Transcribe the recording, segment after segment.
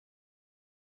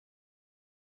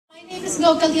My name is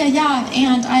Kao Kalia Yang,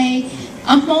 and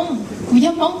I'm Hmong.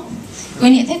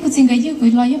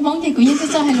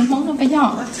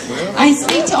 I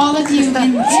speak to all of you in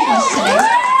English today.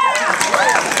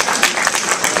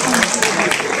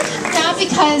 Not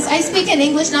because I speak in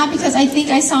English, not because I think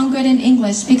I sound good in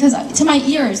English, because to my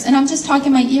ears, and I'm just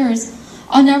talking my ears,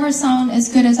 I'll never sound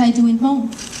as good as I do in Hmong.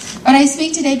 But I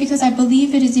speak today because I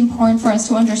believe it is important for us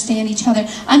to understand each other.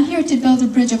 I'm here to build a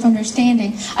bridge of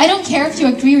understanding. I don't care if you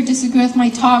agree or disagree with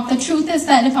my talk. The truth is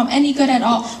that if I'm any good at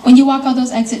all, when you walk out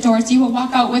those exit doors, you will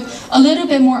walk out with a little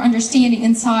bit more understanding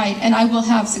inside, and I will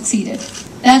have succeeded.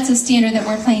 That's a standard that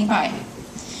we're playing by.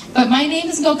 But my name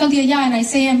is Kao Kalia Yang, and I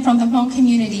say I'm from the Hmong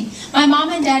community. My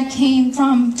mom and dad came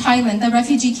from Thailand, the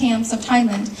refugee camps of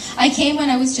Thailand. I came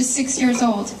when I was just 6 years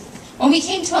old. When we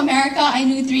came to America, I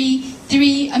knew three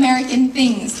American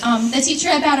things. The teacher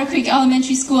at Battle Creek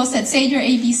Elementary School said, say your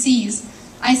ABCs.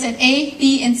 I said A,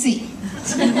 B, and C.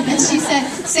 And she said,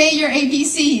 say your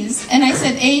ABCs. And I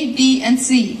said A, B, and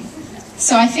C.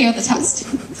 So I failed the test.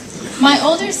 My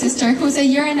older sister, who's a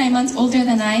year and 9 months older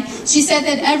than I, she said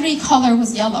that every color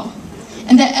was yellow,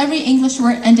 and that every English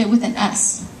word ended with an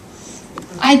S.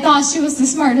 I thought she was the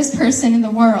smartest person in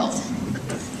the world.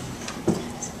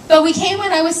 But we came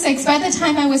when I was 6. By the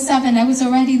time I was 7, I was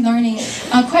already learning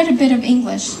quite a bit of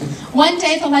English. One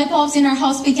day, the light bulbs in our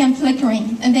house began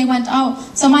flickering, and they went out.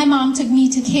 So my mom took me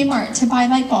to Kmart to buy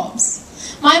light bulbs.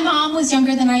 My mom was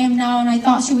younger than I am now, and I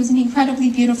thought she was an incredibly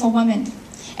beautiful woman.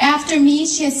 After me,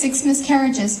 she had 6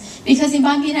 miscarriages, because in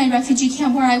Bambinai refugee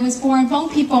camp where I was born,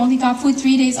 Hmong people only got food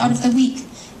 3 days out of the week,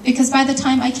 because by the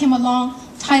time I came along,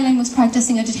 Thailand was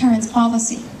practicing a deterrence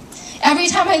policy. Every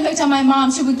time I looked at my mom,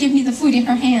 she would give me the food in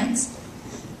her hands.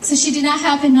 So she did not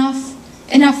have enough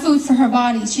food for her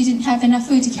body. She didn't have enough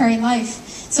food to carry life.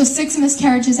 So 6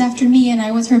 miscarriages after me, and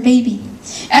I was her baby.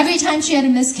 Every time she had a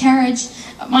miscarriage,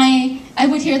 I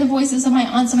would hear the voices of my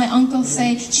aunts and my uncles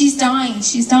say, she's dying,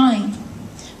 she's dying.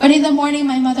 But in the morning,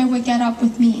 my mother would get up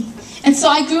with me. And so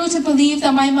I grew to believe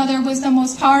that my mother was the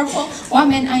most powerful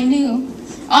woman I knew,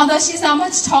 although she's not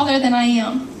much taller than I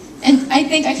am. And I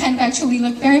think I kind of actually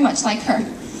look very much like her.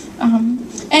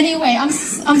 Anyway, I'm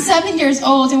 7 years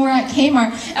old, and we're at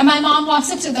Kmart, and my mom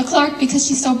walks up to the clerk because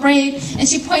she's so brave, and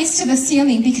she points to the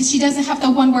ceiling because she doesn't have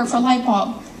the one word for light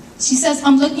bulb. She says,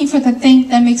 I'm looking for the thing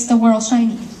that makes the world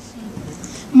shiny.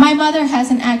 My mother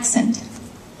has an accent.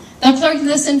 The clerk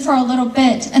listened for a little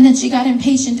bit, and then she got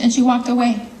impatient and she walked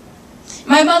away.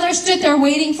 My mother stood there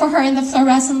waiting for her in the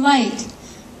fluorescent light,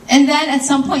 and then at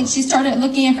some point she started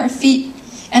looking at her feet,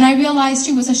 and I realized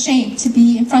she was ashamed to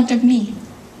be in front of me.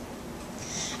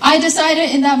 I decided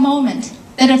in that moment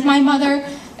that if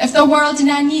the world did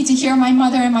not need to hear my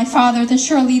mother and my father, then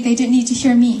surely they didn't need to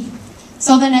hear me.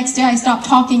 So the next day I stopped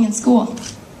talking in school.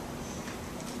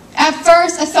 At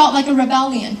first, I felt like a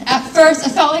rebellion. At first, I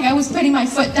felt like I was putting my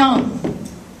foot down.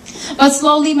 But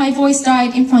slowly, my voice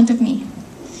died in front of me.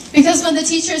 Because when the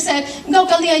teacher said, Kao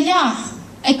Kalia Yang,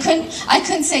 I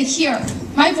couldn't say here.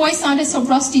 My voice sounded so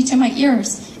rusty to my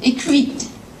ears. It creaked.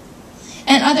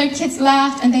 And other kids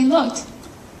laughed and they looked.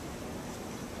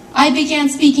 I began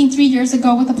speaking 3 years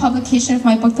ago with the publication of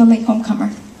my book, The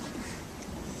Latehomecomer.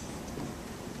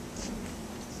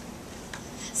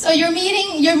 So you're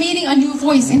meeting a new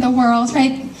voice in the world,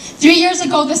 right? 3 years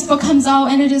ago, this book comes out,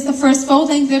 and it is the first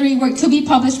full-length literary work to be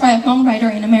published by a Hmong writer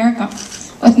in America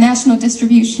with national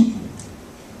distribution.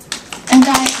 And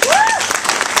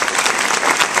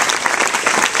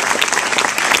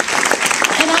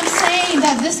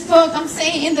I'm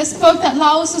saying in this book that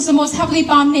Laos is the most heavily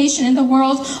bombed nation in the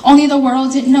world, only the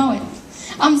world didn't know it.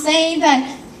 I'm saying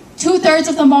that 2/3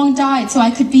 of the Hmong died so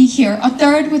I could be here,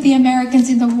 1/3 with the Americans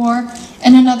in the war,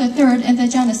 and another 1/3 in the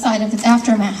genocide of its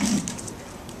aftermath.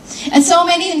 And so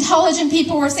many intelligent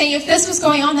people were saying, if this was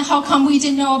going on, then how come we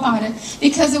didn't know about it?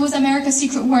 Because it was America's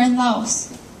secret war in Laos.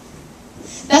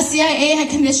 The CIA had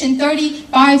commissioned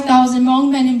 35,000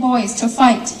 Hmong men and boys to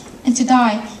fight and to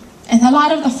die. And a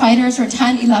lot of the fighters were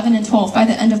 10, 11, and 12 by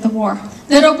the end of the war.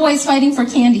 Little boys fighting for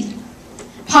candy.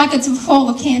 Pockets full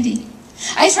of candy.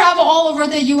 I travel all over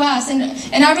the U.S.,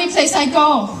 and every place I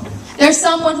go, there's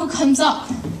someone who comes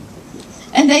up.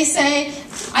 And they say,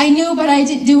 I knew, but I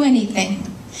didn't do anything.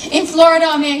 In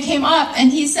Florida, a man came up,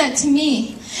 and he said to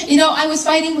me, I was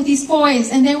fighting with these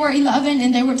boys, and they were 11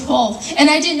 and they were 12. And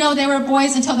I didn't know they were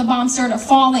boys until the bombs started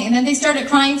falling, and then they started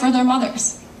crying for their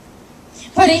mothers.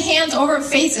 Putting hands over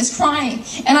faces, crying,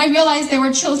 and I realized they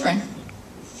were children.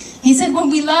 He said, when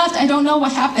we left, I don't know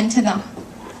what happened to them,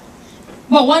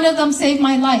 but one of them saved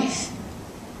my life.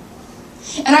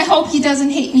 And I hope he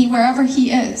doesn't hate me wherever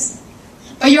he is.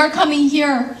 But your coming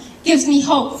here gives me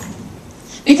hope.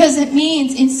 because it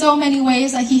means in so many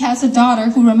ways that he has a daughter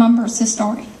who remembers his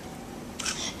story.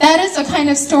 That is the kind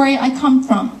of story I come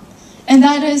from, and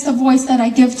that is the voice that I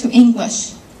give to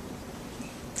English.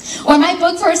 When my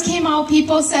book first came out,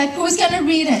 people said, who's going to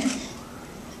read it?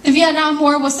 The Vietnam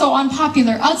War was so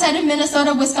unpopular. Outside of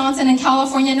Minnesota, Wisconsin, and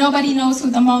California, nobody knows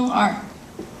who the Hmong are.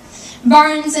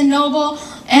 Barnes and Noble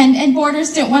and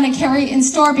Borders didn't want to carry it in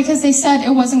store because they said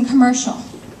it wasn't commercial.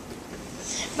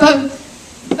 But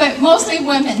mostly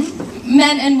women,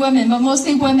 men and women, but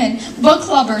mostly women, book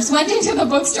lovers, went into the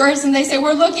bookstores and they said,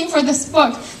 we're looking for this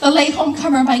book, The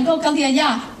Latehomecomer by Kao Kalia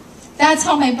Yang. That's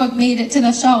how my book made it to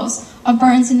the shelves of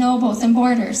Barnes and Nobles and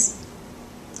Borders.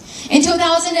 In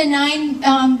 2009,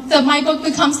 my book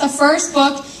becomes the first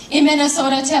book in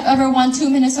Minnesota to have ever won 2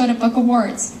 Minnesota Book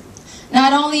Awards.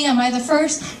 Not only am I the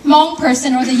first Hmong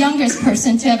person or the youngest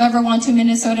person to have ever won 2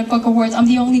 Minnesota Book Awards, I'm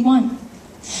the only one.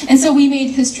 And so we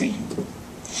made history.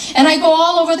 And I go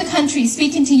all over the country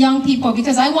speaking to young people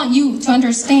because I want you to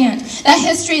understand that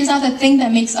history is not the thing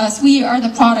that makes us. We are the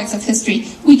products of history.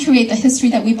 We create the history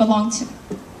that we belong to.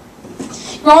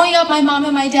 Growing up, my mom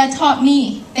and my dad taught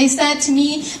me. They said to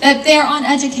me that they're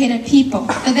uneducated people,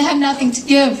 that they have nothing to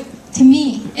give to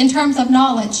me in terms of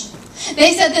knowledge.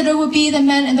 They said that it would be the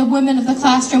men and the women of the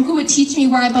classroom who would teach me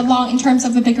where I belong in terms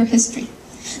of a bigger history.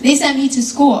 They sent me to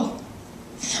school.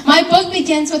 My book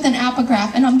begins with an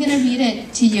epigraph, and I'm going to read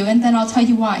it to you, and then I'll tell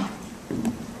you why.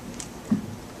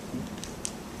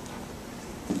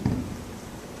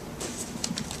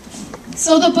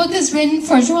 So the book is written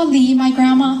for Zhuo Li, my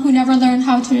grandma, who never learned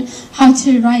how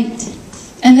to write.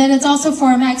 And then it's also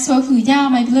for Maxwell Hu Ya,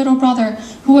 my little brother,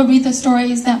 who will read the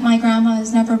stories that my grandma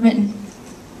has never written.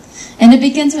 And it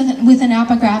begins with an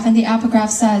epigraph, and the epigraph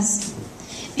says,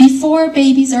 before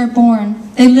babies are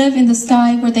born, they live in the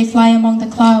sky where they fly among the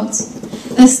clouds.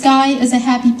 The sky is a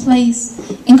happy place,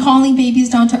 and calling babies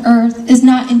down to earth is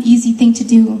not an easy thing to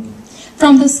do.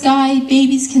 From the sky,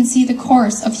 babies can see the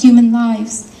course of human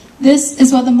lives. This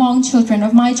is what the Hmong children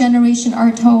of my generation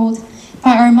are told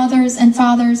by our mothers and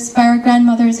fathers, by our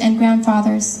grandmothers and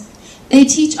grandfathers. They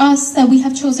teach us that we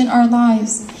have chosen our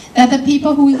lives, that the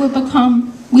people who we will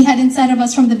become, we had inside of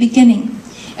us from the beginning,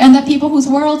 and the people whose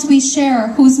worlds we share,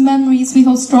 whose memories we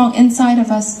hold strong inside of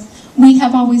us, we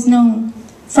have always known.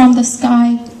 From the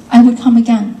sky, I would come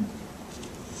again.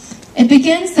 It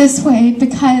begins this way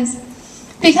because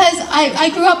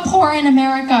I grew up poor in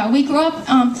America. We grew up,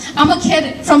 I'm a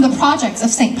kid from the projects of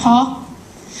St. Paul.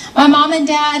 My mom and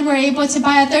dad were able to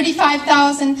buy a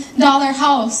 $35,000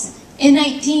 house in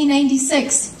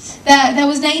 1996 that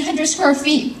was 900 square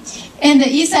feet in the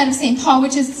east side of St. Paul,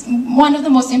 which is one of the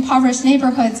most impoverished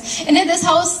neighborhoods. And in this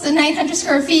house, the 900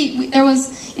 square feet, there was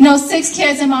 6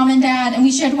 kids and mom and dad, and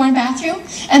we shared one bathroom,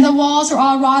 and the walls were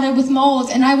all rotted with mold,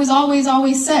 and I was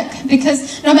always sick,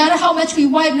 because no matter how much we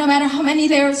wiped, no matter how many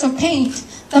layers of paint,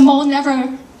 the mold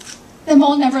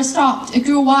never stopped. It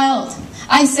grew wild.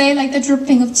 I say, like the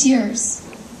dripping of tears.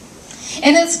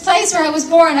 In this place where I was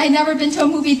born, I'd never been to a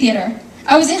movie theater.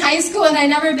 I was in high school and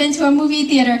I'd never been to a movie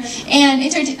theater, and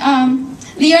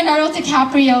Leonardo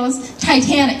DiCaprio's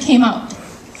Titanic came out.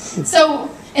 So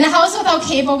in a house without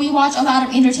cable, we watch a lot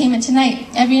of Entertainment Tonight,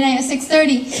 every night at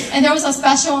 6:30, and there was a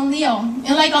special on Leo.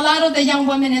 And like a lot of the young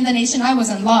women in the nation, I was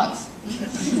in love.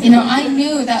 I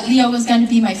knew that Leo was going to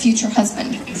be my future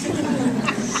husband.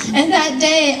 And that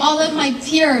day, all of my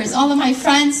peers, all of my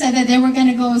friends said that they were going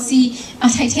to go see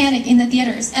Titanic in the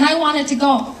theaters, and I wanted to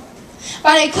go.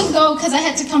 But I couldn't go because I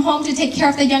had to come home to take care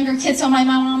of the younger kids so my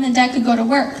mom and dad could go to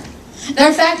work.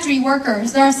 They're factory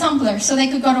workers, they're assemblers, so they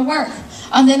could go to work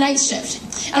on the night shift.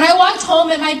 And I walked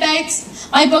home and my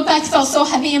book bag felt so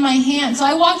heavy in my hand. So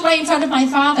I walked right in front of my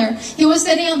father. He was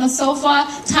sitting on the sofa,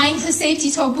 tying his safety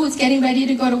toe boots, getting ready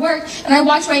to go to work. And I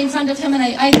walked right in front of him and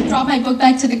I dropped my book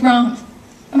bag to the ground.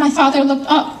 And my father looked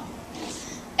up.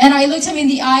 And I looked him in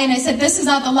the eye and I said, this is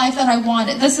not the life that I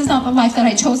wanted. This is not the life that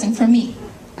I chosen for me.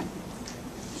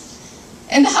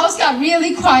 And the house got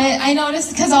really quiet. I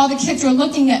noticed because all the kids were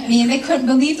looking at me and they couldn't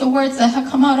believe the words that had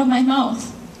come out of my mouth.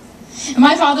 And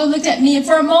my father looked at me, and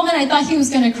for a moment I thought he was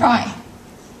going to cry.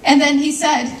 And then he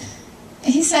said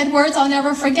words I'll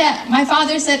never forget. My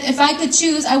father said, if I could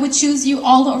choose, I would choose you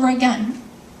all over again.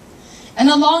 And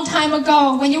a long time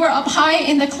ago, when you were up high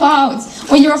in the clouds,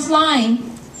 when you were flying,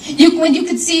 when you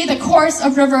could see the course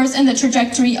of rivers and the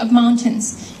trajectory of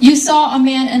mountains, you saw a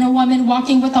man and a woman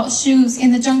walking without shoes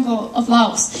in the jungle of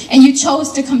Laos, and you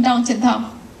chose to come down to them.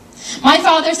 My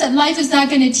father said life is not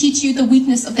going to teach you the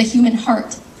weakness of the human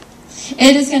heart.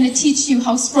 It is going to teach you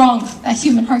how strong that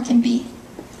human heart can be.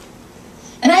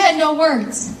 And I had no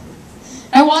words.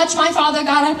 I watched my father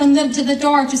got up and limped to the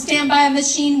door to stand by a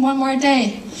machine one more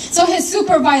day, so his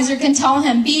supervisor can tell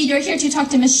him, B, you're here to talk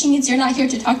to machines, you're not here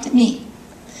to talk to me.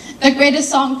 The greatest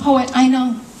song poet I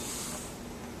know.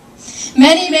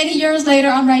 Many, many years later,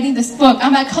 I'm writing this book.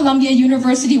 I'm at Columbia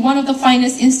University, one of the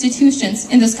finest institutions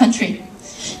in this country.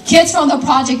 Kids from the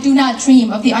project do not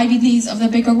dream of the Ivy Leagues of the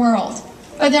bigger world.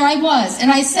 But there I was,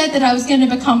 and I said that I was going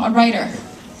to become a writer.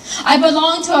 I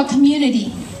belong to a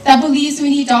community that believes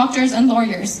we need doctors and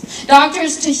lawyers.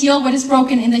 Doctors to heal what is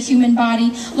broken in the human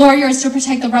body, lawyers to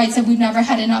protect the rights that we've never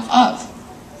had enough of.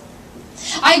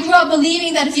 I grew up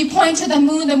believing that if you point to the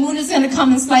moon is going to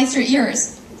come and slice your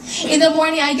ears. In the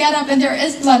morning I get up and there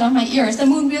is blood on my ears. The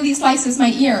moon really slices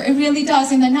my ear. It really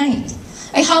does in the night.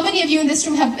 Like, how many of you in this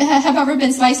room have ever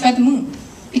been sliced by the moon?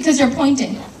 Because you're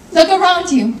pointing. Look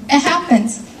around you. It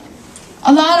happens.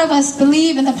 A lot of us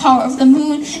believe in the power of the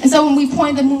moon, and so when we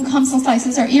point, the moon comes and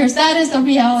slices our ears. That is the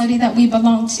reality that we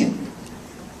belong to.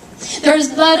 There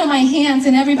is blood on my hands,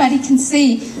 and everybody can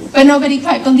see, but nobody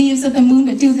quite believes that the moon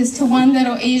would do this to one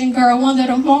little Asian girl, one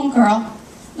little Hmong girl,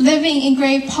 living in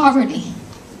grave poverty.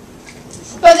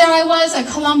 But there I was at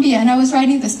Columbia, and I was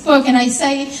writing this book, and I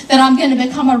say that I'm going to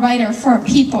become a writer for a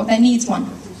people that needs one.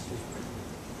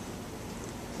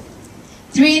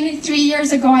 Three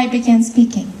years ago, I began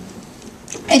speaking.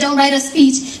 I don't write a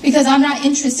speech because I'm not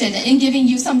interested in giving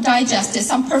you some digested,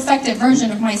 some perfected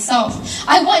version of myself.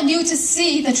 I want you to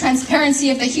see the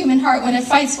transparency of the human heart when it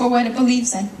fights for what it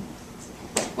believes in.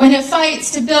 When it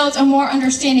fights to build a more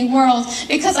understanding world,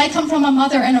 because I come from a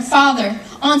mother and a father,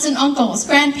 aunts and uncles,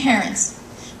 grandparents,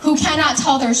 who cannot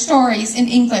tell their stories in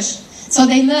English. So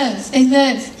they live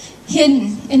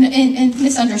hidden in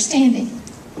misunderstanding.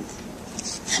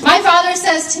 My father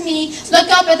says to me, look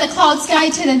up at the cloud sky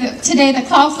today, the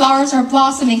cloud flowers are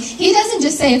blossoming. He doesn't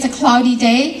just say it's a cloudy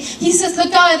day. He says,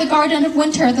 look out at the garden of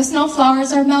winter, the snow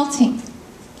flowers are melting.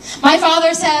 My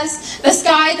father says, the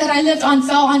sky that I lived on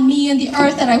fell on me, and the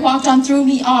earth that I walked on threw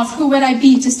me off. Who would I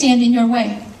be to stand in your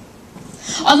way?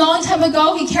 A long time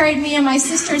ago, he carried me and my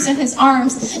sisters in his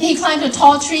arms, and he climbed a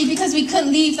tall tree because we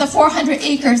couldn't leave the 400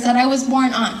 acres that I was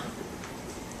born on.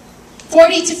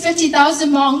 40 to 50,000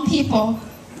 Hmong people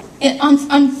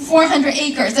on 400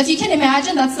 acres. If you can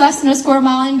imagine, that's less than a square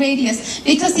mile in radius.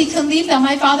 Because he couldn't leave them,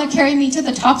 my father carried me to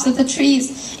the tops of the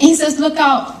trees. And he says, look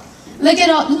out. Look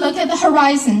at the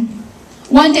horizon.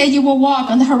 One day you will walk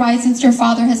on the horizons your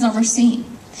father has never seen.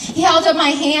 He held up my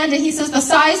hand and he says, the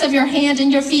size of your hand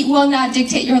and your feet will not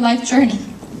dictate your life journey.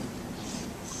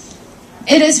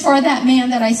 It is for that man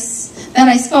that I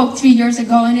spoke 3 years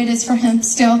ago, and it is for him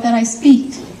still that I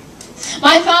speak.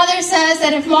 My father says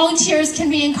that if Hmong tears can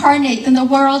reincarnate, then the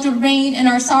world would reign in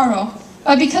our sorrow.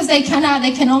 But because they cannot,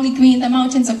 they can only green the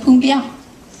mountains of Pumbia.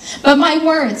 But my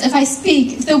words, if I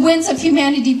speak, if the winds of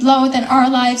humanity blow, then our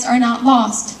lives are not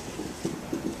lost.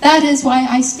 That is why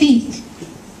I speak.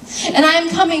 And I am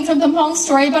coming from the Hmong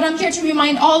story, but I'm here to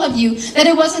remind all of you that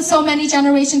it wasn't so many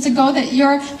generations ago that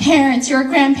your parents, your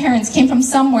grandparents came from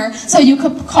somewhere so you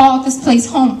could call this place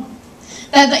home.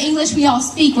 That the English we all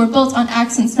speak were built on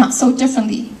accents not so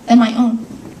differently than my own.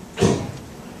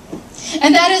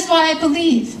 And that is why I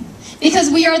believe,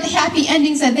 because we are the happy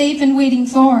endings that they've been waiting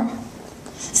for.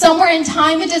 Somewhere in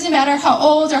time, it doesn't matter how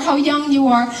old or how young you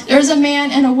are, there's a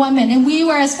man and a woman, and we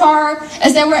were as far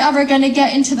as they were ever going to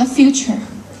get into the future.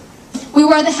 We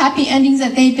were the happy endings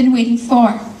that they've been waiting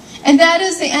for. And that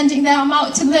is the ending that I'm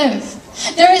out to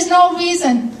live. There is no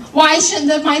reason why I shouldn't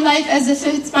live my life as if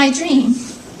it's my dream.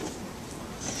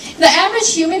 The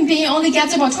average human being only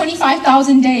gets about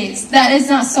 25,000 days. That is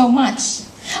not so much.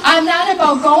 I'm not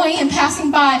about going and passing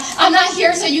by. I'm not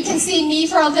here so you can see me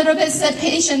for a little bit, sit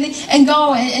patiently, and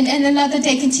go and let the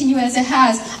day continue as it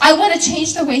has. I want to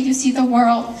change the way you see the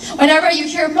world. Whenever you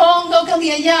hear Kao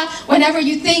Kalia Yang, whenever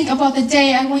you think about the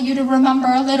day, I want you to remember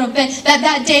a little bit that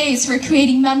that day is for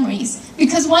creating memories.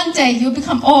 Because one day you'll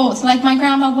become old, like my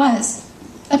grandma was,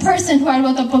 the person who I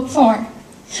wrote the book for.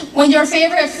 When your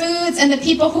favorite foods and the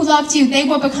people who loved you, they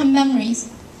will become memories.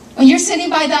 When you're sitting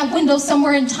by that window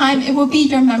somewhere in time, it will be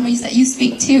your memories that you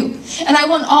speak to. And I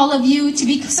want all of you to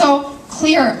be so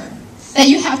clear that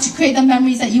you have to create the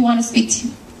memories that you want to speak to.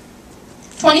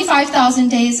 25,000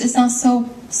 days is not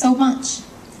so much.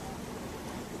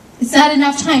 It's not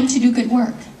enough time to do good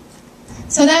work.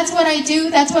 So that's what I do.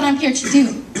 That's what I'm here to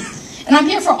do. And I'm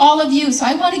here for all of you. So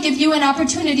I want to give you an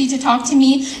opportunity to talk to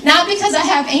me, not because I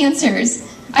have answers.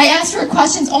 I ask for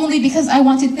questions only because I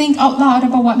want to think out loud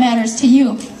about what matters to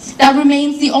you. That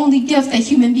remains the only gift that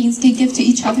human beings can give to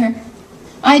each other.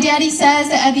 My daddy says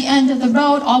that at the end of the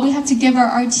road, all we have to give are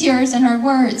our tears and our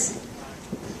words.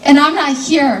 And I'm not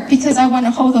here because I want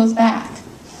to hold those back.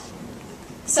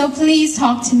 So please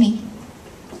talk to me.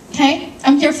 Okay?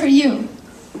 I'm here for you.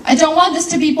 I don't want this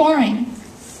to be boring.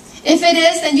 If it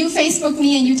is, then you Facebook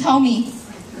me and you tell me.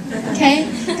 Okay?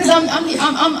 Because I'm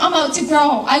out to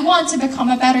grow. I want to become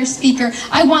a better speaker.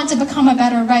 I want to become a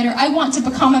better writer. I want to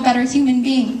become a better human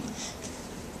being.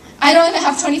 I don't even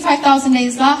have 25,000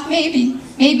 days left, maybe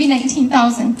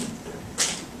 19,000.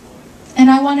 And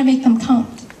I want to make them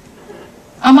count.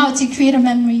 I'm out to create a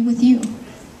memory with you.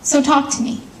 So talk to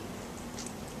me.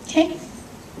 Okay?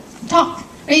 Talk.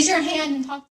 Raise your hand and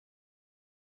talk.